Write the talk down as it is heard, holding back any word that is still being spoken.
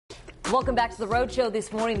Welcome back to the Road Show.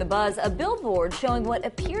 This morning, the buzz, a billboard showing what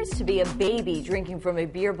appears to be a baby drinking from a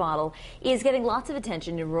beer bottle is getting lots of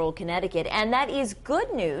attention in rural Connecticut. And that is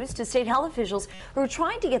good news to state health officials who are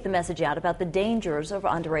trying to get the message out about the dangers of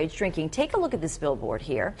underage drinking. Take a look at this billboard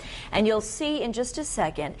here, and you'll see in just a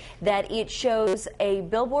second that it shows a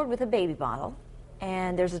billboard with a baby bottle.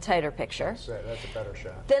 And there's a tighter picture. That's a better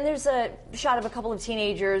shot. Then there's a shot of a couple of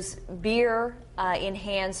teenagers, beer in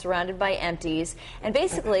hand, surrounded by empties. And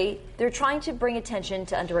basically, they're trying to bring attention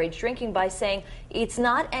to underage drinking by saying it's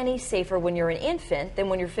not any safer when you're an infant than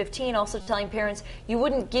when you're 15. Also telling parents you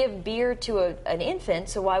wouldn't give beer to an infant,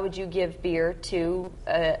 so why would you give beer to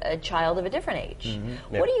a child of a different age?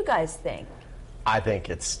 Mm-hmm. Yeah. What do you guys think? I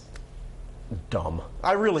think it's dumb.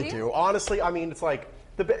 I really do. Honestly, I mean, it's like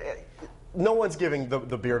no one's giving the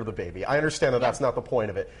beer to the baby. I understand that that's not the point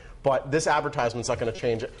of it, but this advertisement's not going to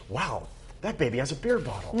change it. Wow, that baby has a beer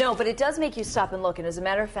bottle. No, but it does make you stop and look. And as a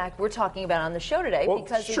matter of fact, we're talking about it on the show today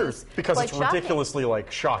because it's ridiculously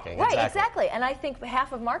shocking. Right, exactly. And I think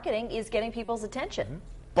half of marketing is getting people's attention. Mm-hmm.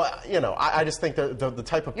 But, you know, I just think the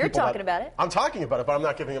type of people You're talking about it. I'm talking about it, but I'm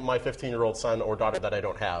not giving it my 15-year-old son or daughter that I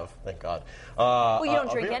don't have, thank God. Well, you don't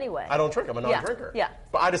drink anyway. I don't drink. I'm a non-drinker. Yeah.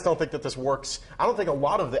 But I just don't think that this works. I don't think a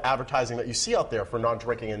lot of the advertising that you see out there for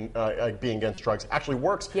non-drinking and being against drugs actually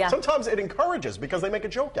works. Yeah. Sometimes it encourages because they make a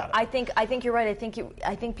joke out of it. I think you're right.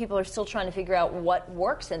 I think people are still trying to figure out what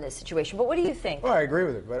works in this situation. But what do you think? Well, I agree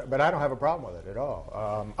with it, but I don't have a problem with it at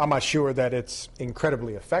all. I'm not sure that it's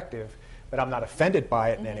incredibly effective, but I'm not offended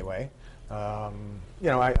by it in any way. You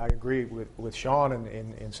know, I agree with Sean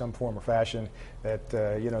in some form or fashion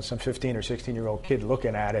that you know, some 15 or 16-year-old kid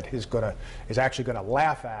looking at it is actually going to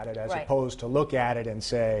laugh at it as opposed to look at it and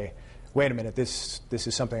say, wait a minute, this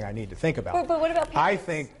is something I need to think about. But what about parents? I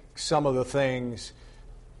think some of the things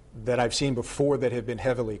that I've seen before that have been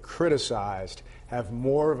heavily criticized have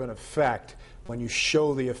more of an effect when you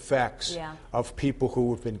show the effects of people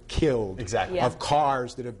who have been killed, of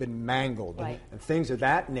cars that have been mangled, and things of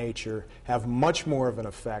that nature have much more of an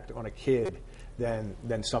effect on a kid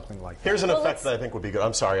than something like that. Here's an effect that I think would be good.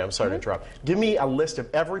 I'm sorry to interrupt. Give me a list of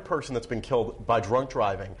every person that's been killed by drunk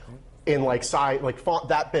driving in font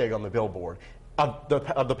that big on the billboard of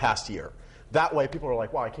the past year. That way people are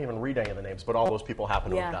like, wow, I can't even read any of the names, but all those people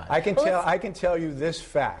happen to have died. I can tell you this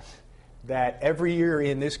fact, that every year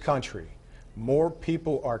in this country, more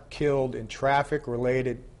people are killed in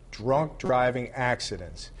traffic-related drunk driving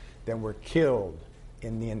accidents than were killed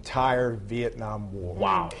in the entire Vietnam War.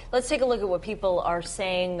 Wow. Let's take a look at what people are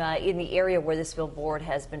saying in the area where this billboard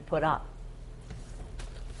has been put up.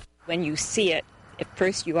 When you see it, at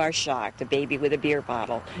first you are shocked, a baby with a beer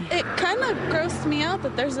bottle. It kind of grossed me out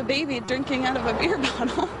that there's a baby drinking out of a beer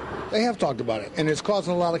bottle. They have talked about it, and it's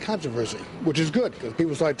causing a lot of controversy, which is good, because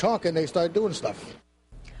people start talking, they start doing stuff.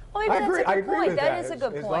 Well, maybe that's a good point. That is a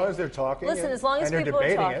good point. As long as they're talking. Listen, as long as people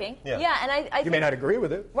are talking. Yeah, and I think you may not agree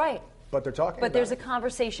with it. Right. But they're talking But there's a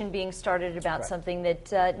conversation being started about something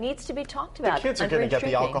that needs to be talked about. The kids are going to get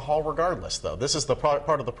the alcohol regardless, though. This is the part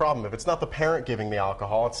of the problem. If it's not the parent giving the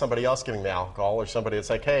alcohol, it's somebody else giving the alcohol, or somebody that's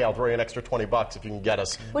like, hey, I'll throw you an extra $20 if you can get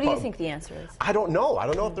us. What do you think the answer is? I don't know. I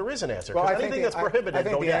don't know if there is an answer. Well, anything that's prohibited, I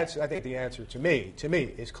think the answer to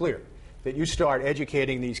me is clear. That you start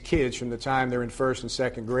educating these kids from the time they're in first and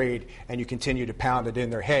second grade, and you continue to pound it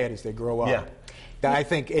in their head as they grow up. Yeah. That I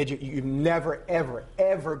think you never, ever,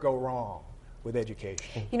 ever go wrong with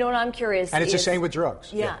education. You know what I'm curious And it's the same with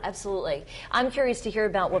drugs. Yeah, absolutely. I'm curious to hear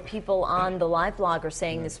about what people on the live blog are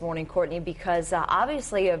saying this morning, Courtney, because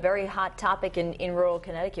obviously a very hot topic in rural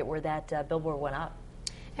Connecticut where that billboard went up.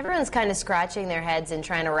 Everyone's kind of scratching their heads and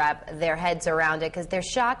trying to wrap their heads around it because they're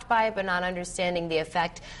shocked by it but not understanding the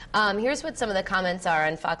effect. Here's what some of the comments are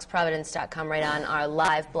on foxprovidence.com right on our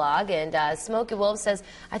live blog. And Smokey Wolf says,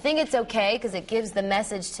 I think it's okay because it gives the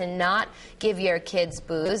message to not give your kids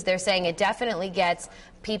booze. They're saying it definitely gets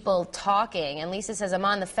people talking. And Lisa says, I'm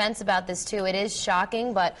on the fence about this too. It is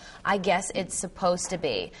shocking, but I guess it's supposed to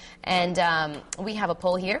be. And we have a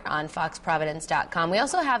poll here on foxprovidence.com. We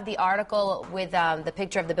also have the article with the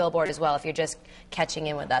picture of the billboard as well, if you're just catching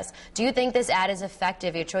in with us. Do you think this ad is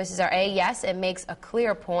effective? Your choices are A, yes, it makes a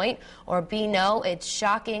clear point, or B, no, it's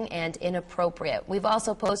shocking and inappropriate. We've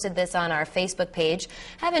also posted this on our Facebook page.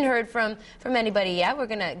 Haven't heard from anybody yet. We're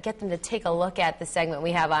going to get them to take a look at the segment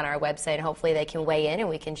we have on our website, and hopefully they can weigh in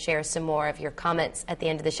and we can share some more of your comments at the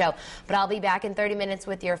end of the show. But I'll be back in 30 minutes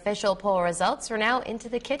with your official poll results. For now, into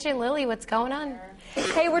the kitchen. Lily, what's going on?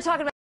 Hey, we're talking about